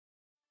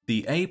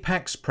the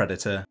apex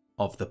predator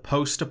of the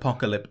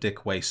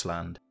post-apocalyptic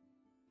wasteland.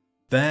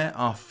 There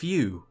are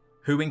few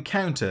who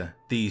encounter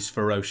these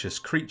ferocious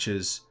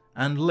creatures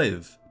and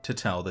live to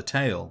tell the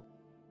tale.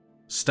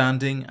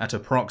 Standing at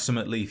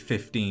approximately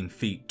 15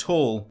 feet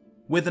tall,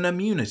 with an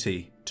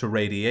immunity to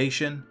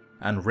radiation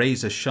and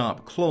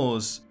razor-sharp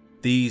claws,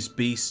 these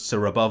beasts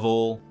are above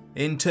all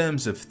in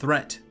terms of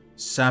threat,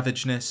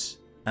 savageness,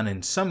 and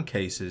in some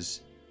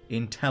cases,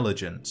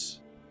 intelligence.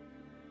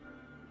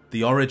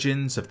 The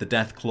origins of the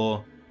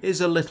Deathclaw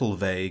is a little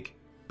vague,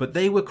 but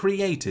they were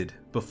created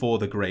before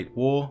the Great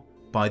War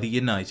by the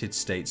United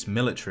States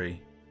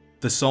military.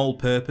 The sole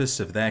purpose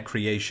of their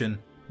creation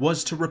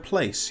was to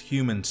replace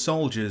human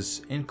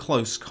soldiers in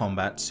close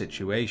combat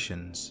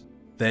situations.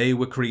 They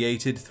were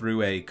created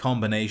through a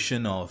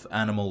combination of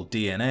animal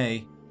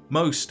DNA,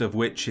 most of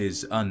which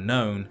is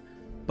unknown,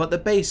 but the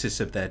basis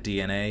of their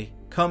DNA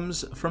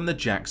comes from the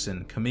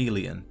Jackson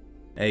chameleon,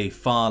 a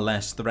far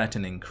less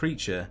threatening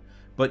creature,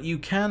 but you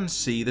can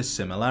see the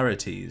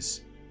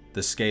similarities: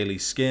 the scaly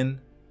skin,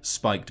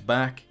 spiked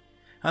back,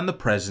 and the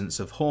presence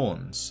of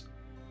horns.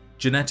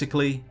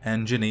 Genetically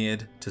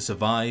engineered to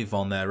survive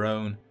on their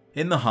own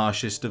in the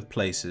harshest of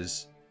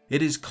places,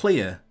 it is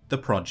clear the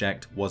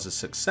project was a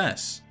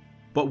success,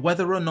 but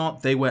whether or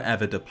not they were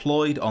ever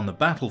deployed on the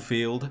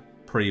battlefield,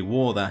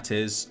 pre-war that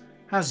is,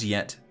 has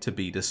yet to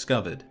be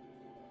discovered.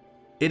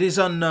 It is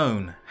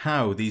unknown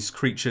how these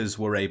creatures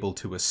were able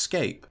to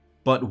escape,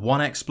 but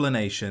one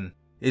explanation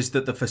is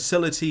that the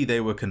facility they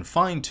were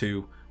confined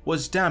to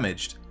was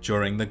damaged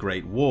during the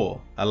Great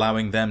War,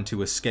 allowing them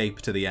to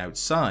escape to the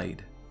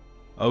outside.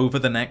 Over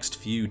the next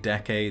few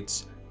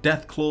decades,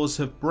 Deathclaws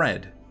have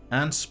bred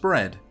and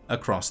spread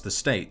across the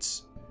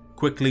states,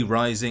 quickly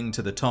rising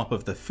to the top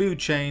of the food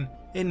chain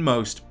in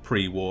most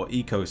pre-war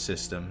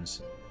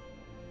ecosystems.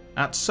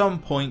 At some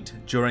point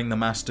during the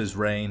Master's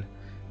reign,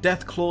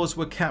 Deathclaws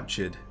were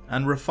captured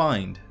and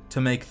refined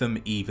to make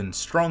them even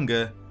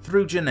stronger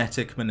through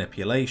genetic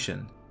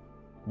manipulation.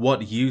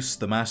 What use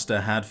the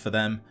Master had for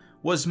them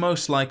was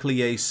most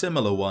likely a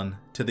similar one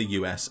to the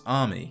US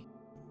Army.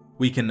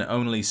 We can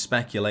only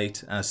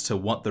speculate as to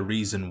what the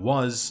reason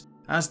was,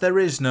 as there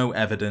is no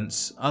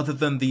evidence other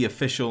than the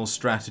official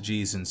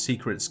Strategies and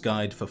Secrets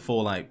Guide for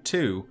Fallout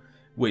 2,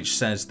 which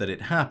says that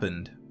it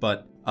happened,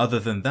 but other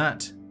than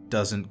that,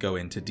 doesn't go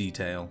into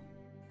detail.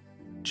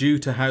 Due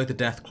to how the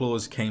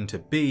Deathclaws came to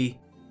be,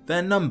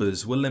 their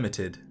numbers were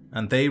limited,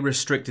 and they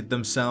restricted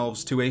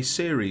themselves to a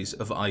series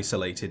of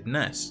isolated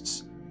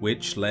nests,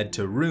 which led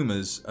to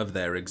rumours of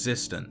their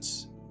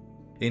existence.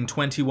 In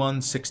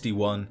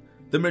 2161,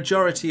 the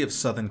majority of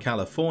Southern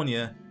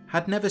California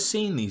had never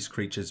seen these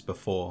creatures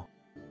before.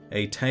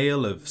 A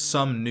tale of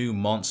some new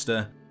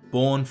monster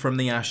born from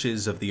the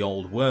ashes of the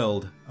old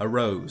world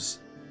arose,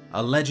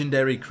 a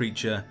legendary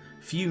creature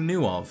few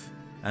knew of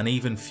and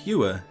even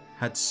fewer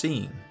had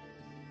seen.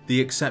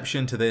 The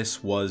exception to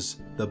this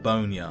was the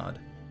Boneyard,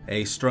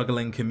 a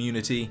struggling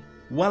community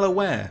well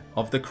aware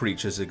of the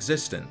creature's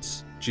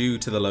existence due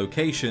to the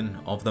location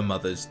of the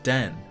Mother's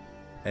Den.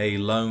 A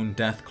lone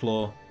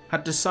Deathclaw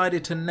had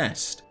decided to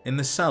nest in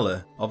the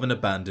cellar of an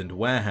abandoned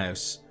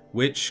warehouse,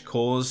 which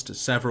caused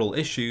several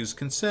issues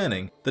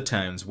concerning the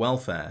town's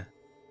welfare.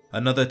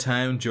 Another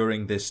town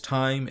during this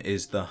time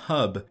is the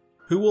Hub,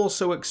 who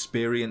also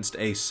experienced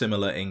a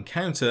similar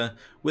encounter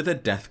with a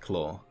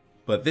Deathclaw,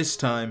 but this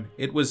time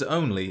it was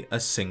only a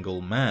single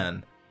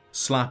man.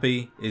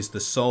 Slappy is the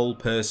sole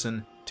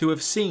person to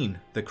have seen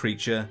the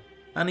creature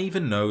and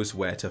even knows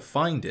where to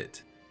find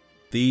it.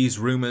 These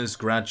rumours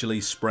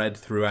gradually spread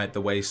throughout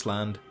the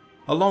wasteland,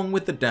 along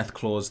with the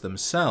Deathclaws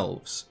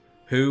themselves,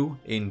 who,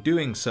 in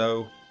doing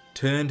so,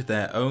 turned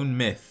their own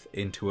myth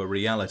into a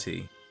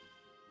reality.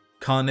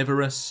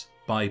 Carnivorous,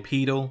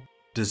 bipedal,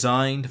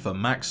 designed for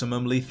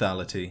maximum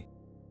lethality.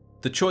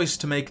 The choice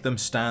to make them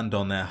stand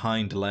on their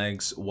hind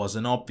legs was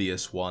an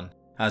obvious one,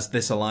 as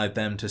this allowed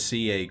them to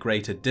see a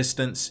greater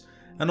distance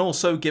and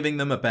also giving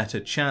them a better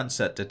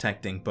chance at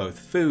detecting both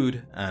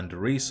food and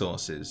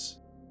resources.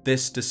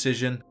 This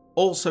decision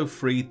also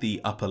freed the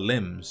upper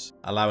limbs,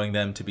 allowing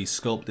them to be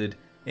sculpted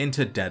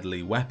into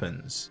deadly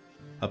weapons.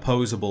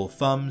 Opposable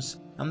thumbs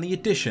and the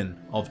addition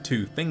of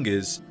 2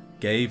 fingers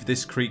gave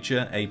this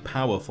creature a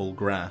powerful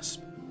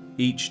grasp.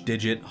 Each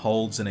digit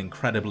holds an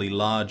incredibly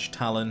large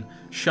talon,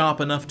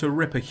 sharp enough to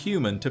rip a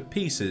human to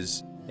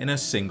pieces in a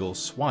single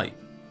swipe.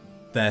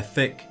 Their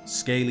thick,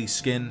 scaly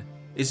skin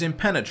is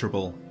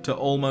impenetrable to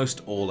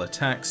almost all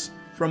attacks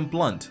from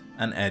blunt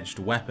and edged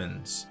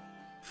weapons.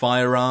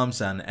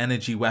 Firearms and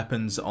energy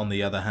weapons, on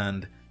the other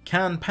hand,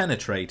 can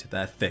penetrate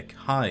their thick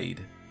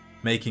hide,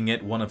 making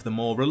it one of the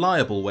more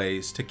reliable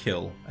ways to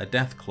kill a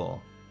Deathclaw.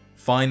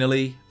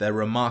 Finally, their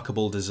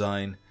remarkable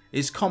design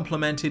is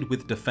complemented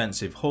with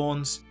defensive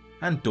horns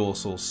and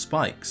dorsal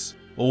spikes,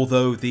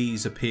 although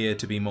these appear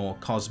to be more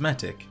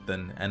cosmetic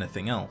than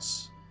anything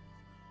else.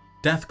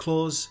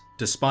 Deathclaws,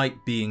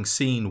 despite being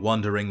seen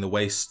wandering the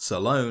wastes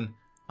alone,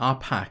 are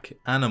pack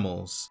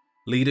animals.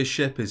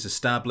 Leadership is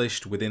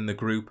established within the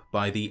group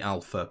by the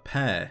alpha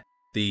pair,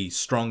 the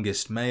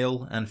strongest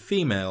male and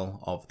female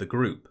of the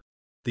group.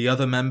 The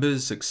other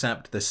members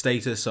accept the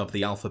status of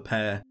the alpha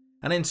pair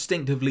and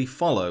instinctively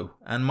follow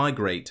and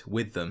migrate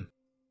with them.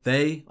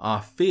 They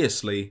are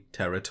fiercely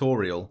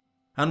territorial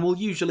and will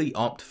usually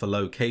opt for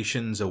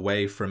locations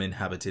away from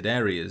inhabited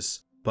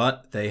areas,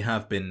 but they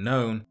have been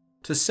known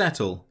to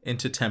settle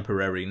into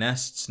temporary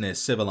nests near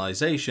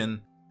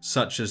civilization,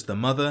 such as the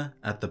mother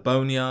at the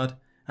boneyard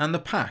and the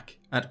pack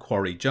at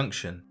Quarry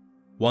Junction.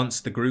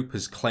 Once the group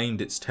has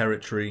claimed its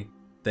territory,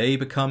 they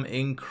become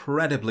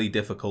incredibly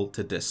difficult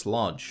to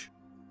dislodge.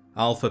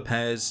 Alpha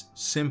pairs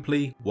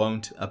simply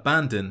won't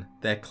abandon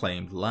their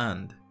claimed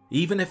land,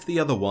 even if the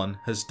other one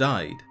has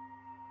died.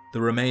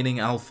 The remaining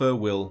alpha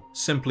will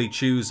simply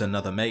choose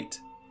another mate,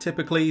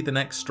 typically the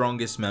next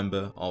strongest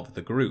member of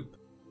the group.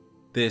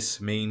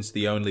 This means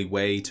the only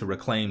way to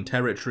reclaim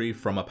territory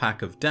from a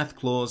pack of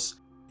Deathclaws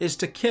is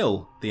to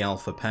kill the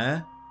alpha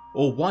pair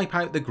or wipe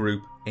out the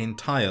group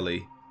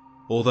entirely,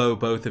 although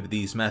both of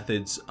these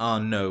methods are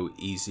no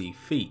easy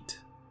feat.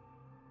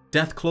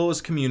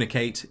 Deathclaws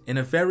communicate in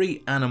a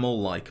very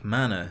animal-like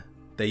manner.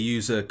 They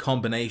use a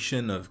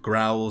combination of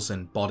growls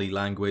and body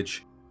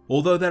language,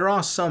 although there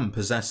are some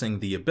possessing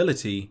the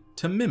ability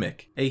to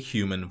mimic a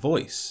human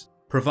voice,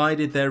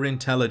 provided their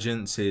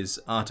intelligence is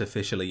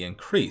artificially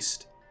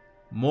increased.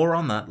 More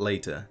on that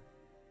later.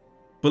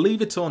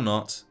 Believe it or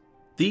not,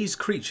 these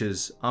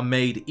creatures are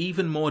made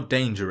even more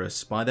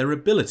dangerous by their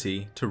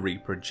ability to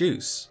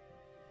reproduce.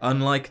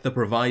 Unlike the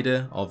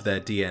provider of their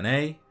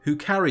DNA, who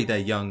carry their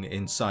young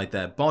inside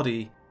their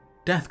body,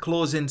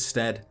 Deathclaws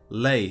instead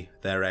lay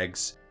their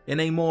eggs in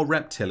a more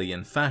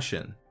reptilian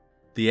fashion.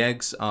 The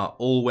eggs are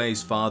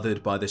always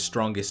fathered by the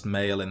strongest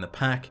male in the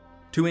pack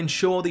to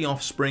ensure the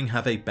offspring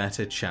have a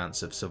better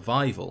chance of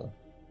survival.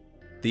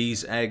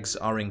 These eggs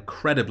are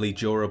incredibly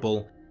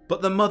durable,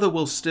 but the mother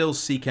will still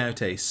seek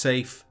out a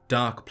safe,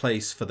 dark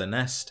place for the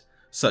nest,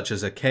 such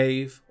as a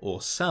cave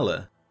or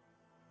cellar.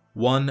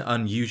 One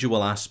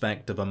unusual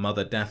aspect of a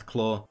mother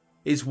Deathclaw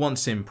is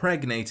once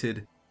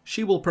impregnated,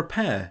 she will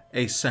prepare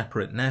a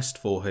separate nest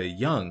for her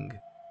young,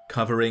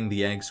 covering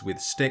the eggs with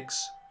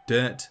sticks,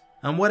 dirt,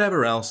 and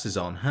whatever else is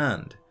on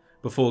hand,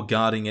 before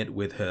guarding it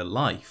with her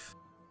life.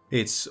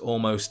 It's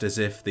almost as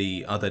if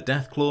the other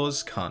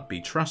Deathclaws can't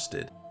be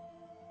trusted.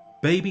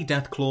 Baby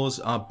Deathclaws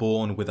are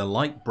born with a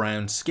light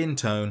brown skin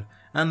tone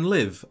and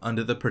live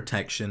under the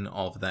protection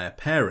of their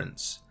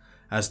parents.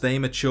 As they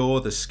mature,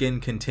 the skin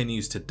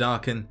continues to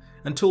darken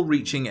until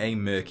reaching a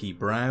murky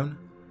brown,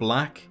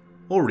 black,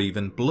 or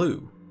even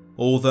blue,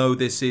 although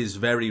this is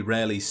very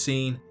rarely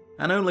seen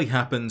and only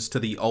happens to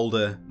the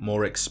older,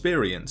 more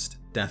experienced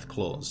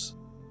Deathclaws.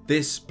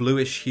 This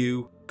bluish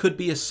hue could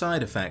be a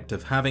side effect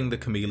of having the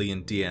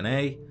chameleon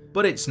DNA,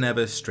 but it's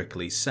never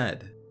strictly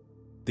said.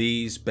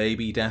 These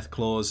baby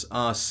Deathclaws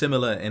are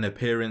similar in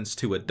appearance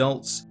to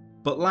adults,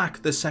 but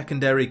lack the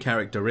secondary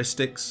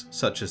characteristics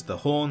such as the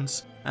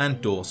horns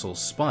and dorsal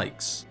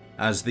spikes,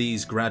 as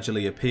these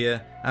gradually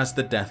appear as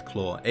the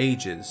Deathclaw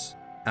ages.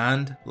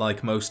 And,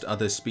 like most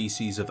other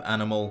species of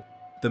animal,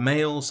 the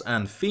males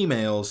and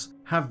females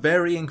have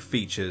varying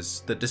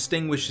features that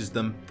distinguishes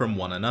them from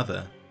one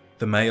another.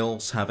 The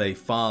males have a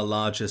far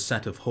larger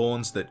set of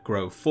horns that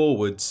grow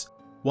forwards,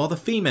 while the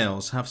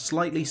females have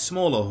slightly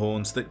smaller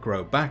horns that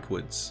grow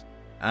backwards,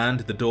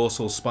 and the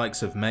dorsal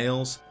spikes of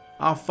males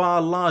are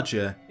far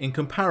larger in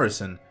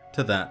comparison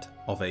to that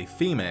of a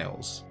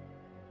female's.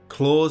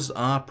 Claws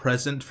are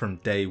present from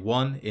day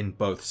one in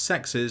both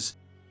sexes,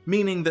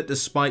 meaning that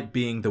despite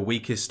being the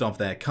weakest of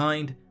their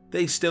kind,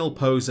 they still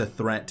pose a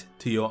threat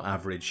to your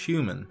average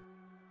human.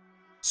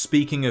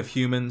 Speaking of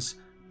humans,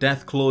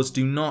 Deathclaws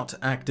do not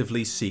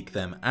actively seek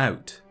them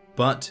out,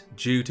 but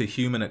due to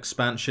human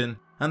expansion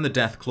and the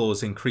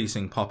Deathclaw's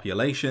increasing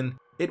population,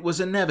 it was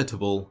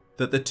inevitable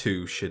that the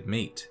two should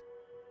meet.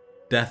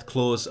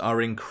 Deathclaws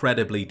are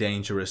incredibly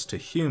dangerous to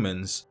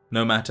humans,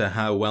 no matter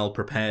how well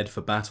prepared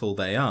for battle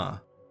they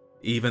are.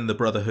 Even the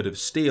Brotherhood of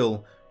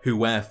Steel, who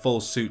wear full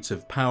suits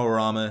of power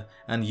armor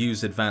and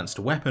use advanced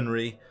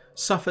weaponry,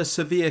 suffer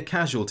severe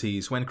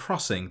casualties when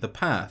crossing the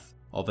path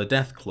of a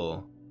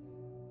Deathclaw.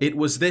 It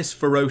was this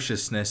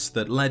ferociousness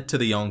that led to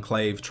the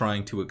Enclave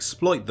trying to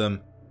exploit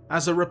them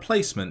as a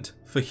replacement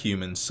for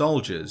human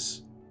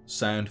soldiers.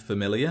 Sound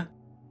familiar?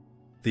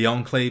 The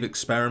Enclave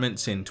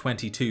experiments in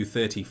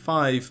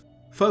 2235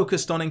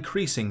 focused on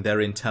increasing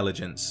their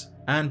intelligence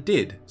and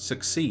did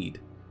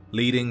succeed,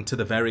 leading to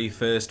the very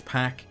first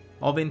pack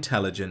of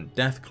intelligent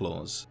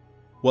Deathclaws.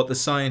 What the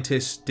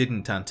scientists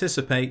didn't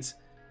anticipate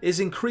is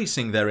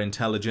increasing their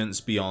intelligence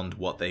beyond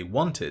what they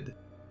wanted.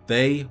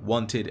 They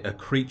wanted a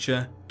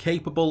creature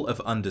capable of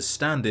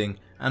understanding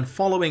and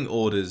following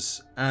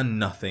orders and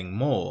nothing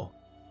more.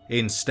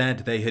 Instead,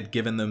 they had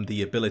given them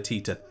the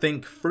ability to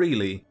think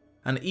freely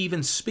and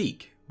even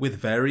speak with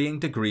varying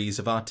degrees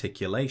of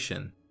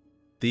articulation.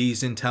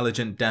 These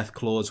intelligent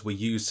Deathclaws were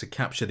used to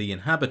capture the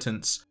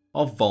inhabitants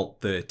of Vault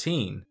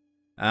 13,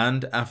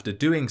 and after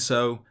doing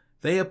so,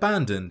 they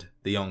abandoned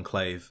the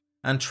Enclave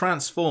and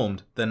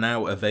transformed the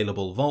now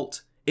available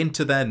vault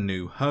into their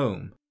new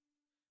home.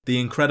 The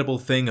incredible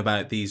thing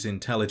about these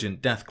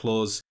intelligent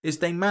Deathclaws is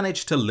they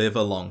manage to live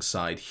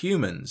alongside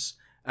humans,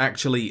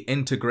 actually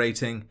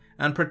integrating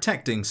and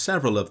protecting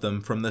several of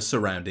them from the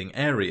surrounding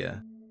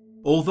area.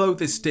 Although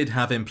this did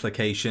have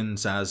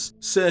implications, as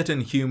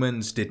certain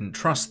humans didn't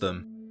trust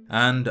them,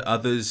 and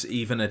others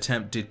even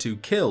attempted to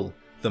kill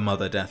the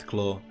mother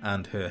Deathclaw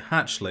and her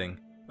hatchling,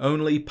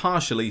 only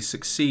partially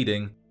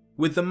succeeding,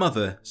 with the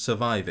mother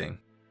surviving.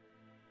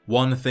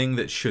 One thing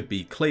that should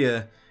be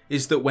clear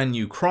is that when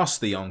you cross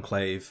the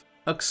Enclave,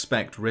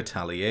 expect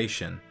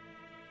retaliation.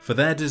 For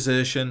their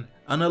desertion,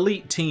 an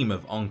elite team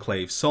of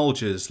Enclave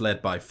soldiers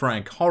led by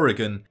Frank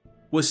Horrigan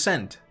was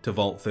sent to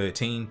Vault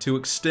 13 to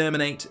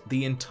exterminate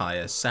the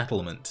entire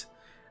settlement,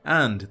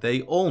 and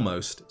they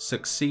almost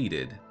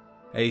succeeded.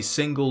 A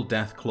single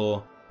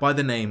Deathclaw by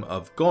the name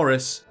of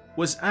Goris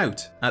was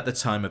out at the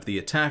time of the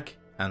attack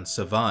and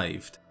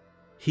survived.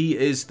 He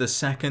is the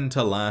second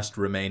to last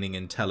remaining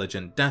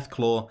intelligent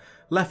Deathclaw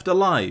left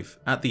alive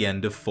at the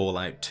end of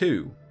Fallout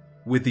 2,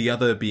 with the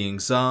other being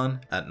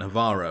Zaan at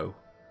Navarro.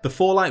 The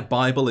Fallout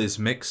Bible is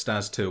mixed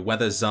as to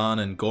whether Zaan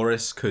and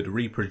Goris could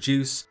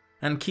reproduce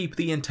and keep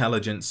the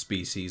intelligent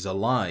species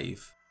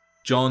alive.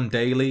 John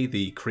Daly,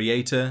 the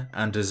creator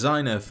and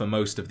designer for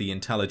most of the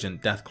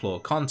intelligent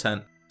Deathclaw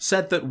content,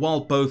 said that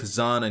while both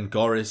Zaan and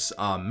Goris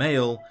are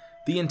male,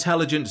 the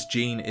intelligence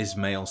gene is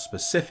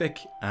male-specific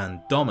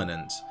and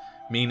dominant,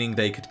 meaning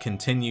they could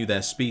continue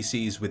their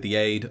species with the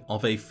aid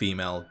of a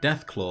female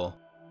Deathclaw.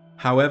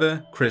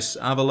 However, Chris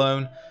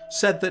Avallone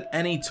said that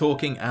any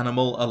talking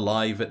animal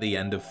alive at the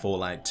end of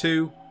Fallout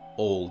 2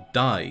 all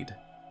died.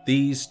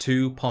 These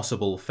two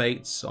possible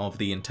fates of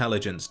the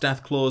intelligence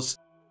Deathclaws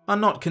are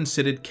not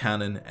considered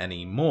canon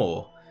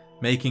anymore,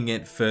 making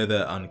it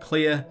further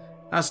unclear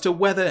as to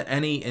whether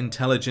any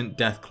intelligent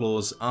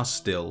Deathclaws are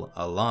still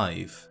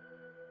alive.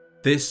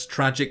 This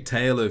tragic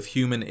tale of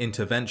human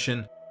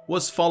intervention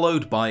was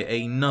followed by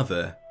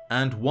another,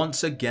 and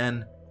once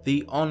again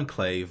the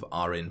Enclave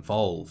are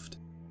involved.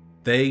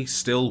 They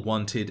still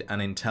wanted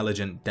an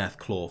intelligent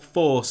Deathclaw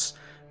force,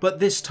 but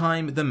this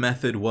time the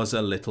method was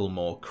a little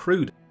more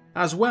crude,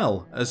 as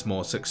well as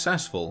more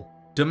successful.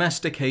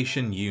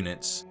 Domestication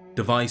units,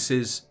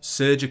 devices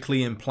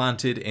surgically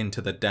implanted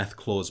into the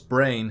Deathclaw's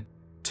brain,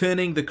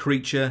 turning the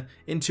creature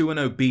into an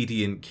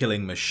obedient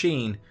killing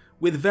machine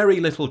with very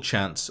little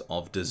chance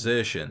of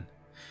desertion.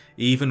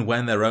 Even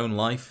when their own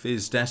life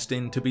is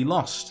destined to be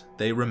lost,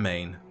 they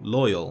remain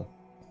loyal.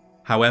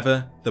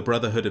 However, the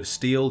Brotherhood of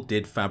Steel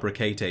did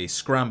fabricate a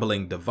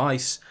scrambling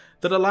device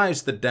that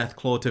allows the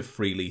Deathclaw to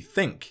freely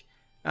think,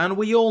 and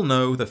we all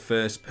know the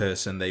first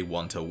person they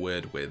want a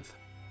word with.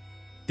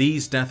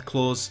 These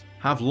Deathclaws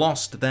have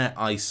lost their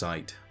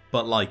eyesight,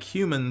 but like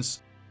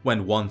humans,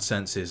 when one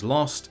sense is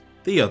lost,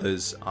 the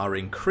others are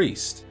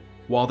increased.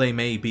 While they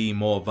may be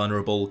more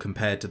vulnerable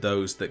compared to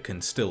those that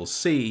can still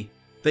see,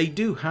 they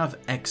do have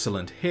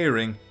excellent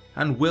hearing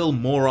and will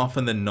more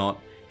often than not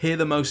hear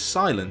the most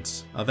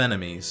silence of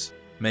enemies,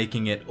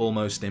 making it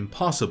almost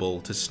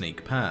impossible to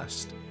sneak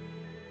past.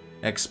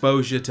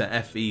 Exposure to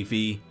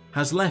FEV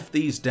has left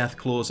these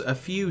Deathclaws a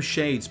few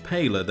shades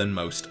paler than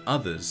most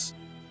others.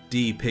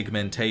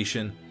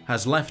 Depigmentation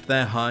has left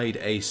their hide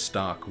a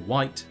stark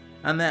white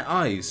and their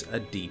eyes a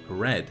deep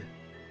red.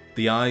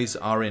 The eyes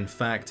are in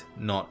fact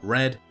not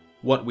red.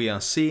 What we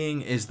are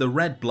seeing is the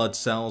red blood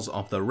cells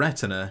of the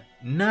retina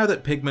now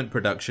that pigment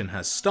production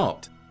has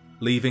stopped,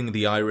 leaving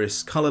the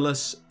iris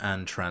colourless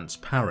and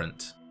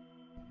transparent.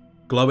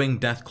 Glowing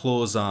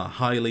Deathclaws are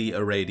highly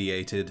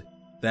irradiated,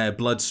 their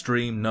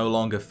bloodstream no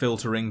longer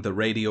filtering the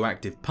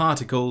radioactive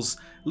particles,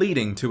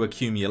 leading to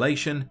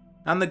accumulation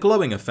and the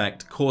glowing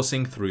effect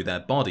coursing through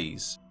their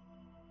bodies.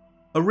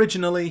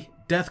 Originally,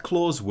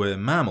 Deathclaws were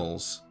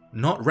mammals,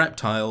 not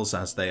reptiles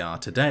as they are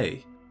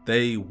today.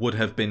 They would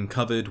have been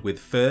covered with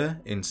fur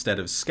instead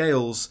of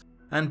scales,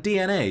 and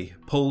DNA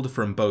pulled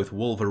from both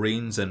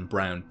wolverines and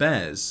brown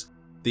bears.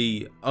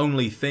 The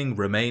only thing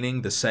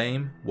remaining the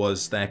same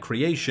was their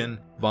creation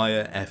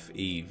via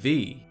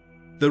FEV.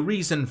 The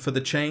reason for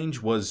the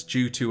change was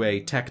due to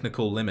a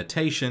technical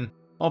limitation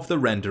of the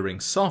rendering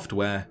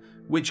software,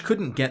 which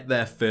couldn't get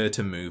their fur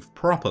to move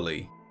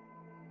properly.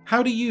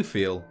 How do you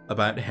feel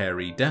about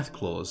hairy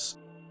Deathclaws?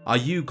 Are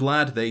you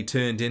glad they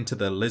turned into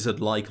the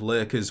lizard-like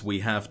lurkers we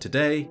have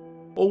today,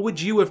 or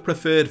would you have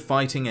preferred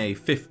fighting a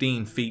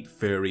 15-feet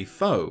furry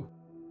foe?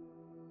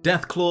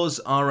 Deathclaws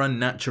are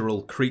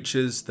unnatural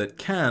creatures that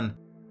can,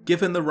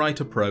 given the right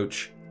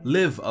approach,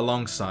 live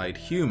alongside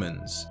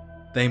humans.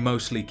 They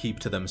mostly keep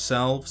to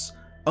themselves,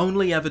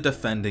 only ever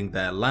defending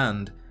their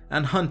land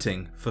and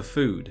hunting for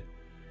food.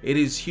 It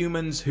is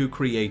humans who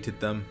created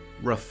them,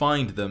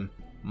 refined them,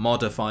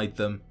 modified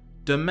them,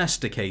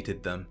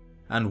 domesticated them,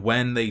 and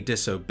when they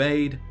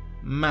disobeyed,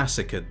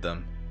 massacred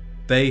them.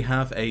 They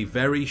have a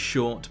very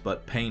short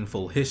but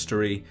painful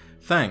history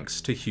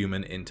thanks to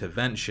human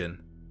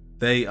intervention.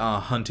 They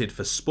are hunted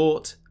for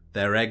sport,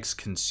 their eggs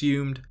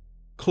consumed,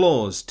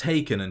 claws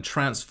taken and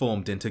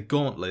transformed into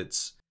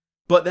gauntlets,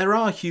 but there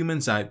are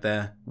humans out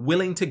there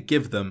willing to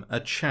give them a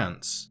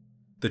chance.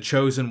 The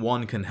Chosen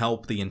One can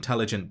help the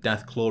intelligent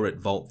Deathclaw at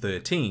Vault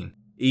 13,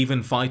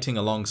 even fighting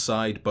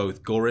alongside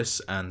both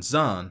Goris and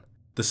Zaan.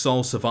 The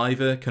sole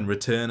survivor can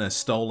return a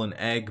stolen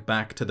egg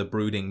back to the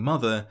brooding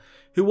mother,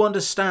 who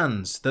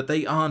understands that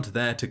they aren't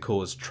there to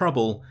cause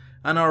trouble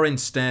and are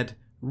instead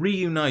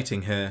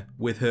reuniting her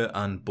with her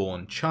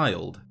unborn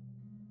child.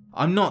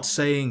 I'm not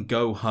saying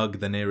go hug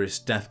the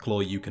nearest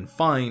Deathclaw you can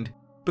find,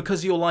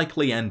 because you'll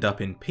likely end up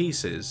in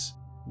pieces.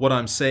 What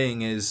I'm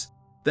saying is,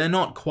 they're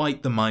not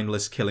quite the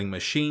mindless killing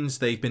machines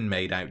they've been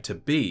made out to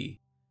be.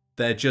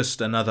 They're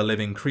just another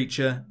living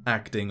creature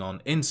acting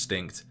on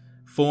instinct,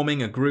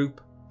 forming a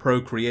group,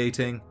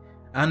 procreating,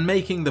 and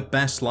making the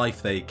best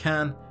life they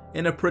can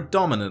in a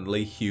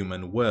predominantly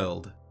human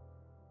world.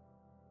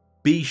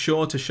 Be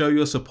sure to show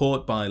your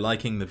support by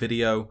liking the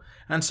video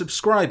and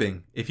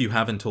subscribing if you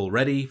haven't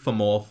already for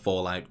more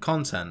Fallout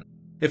content.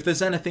 If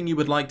there's anything you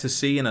would like to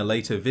see in a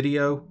later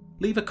video,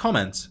 leave a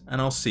comment and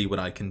I'll see what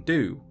I can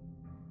do.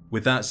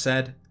 With that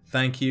said,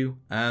 thank you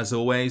as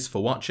always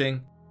for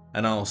watching,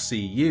 and I'll see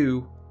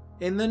you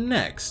in the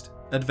next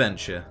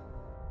adventure.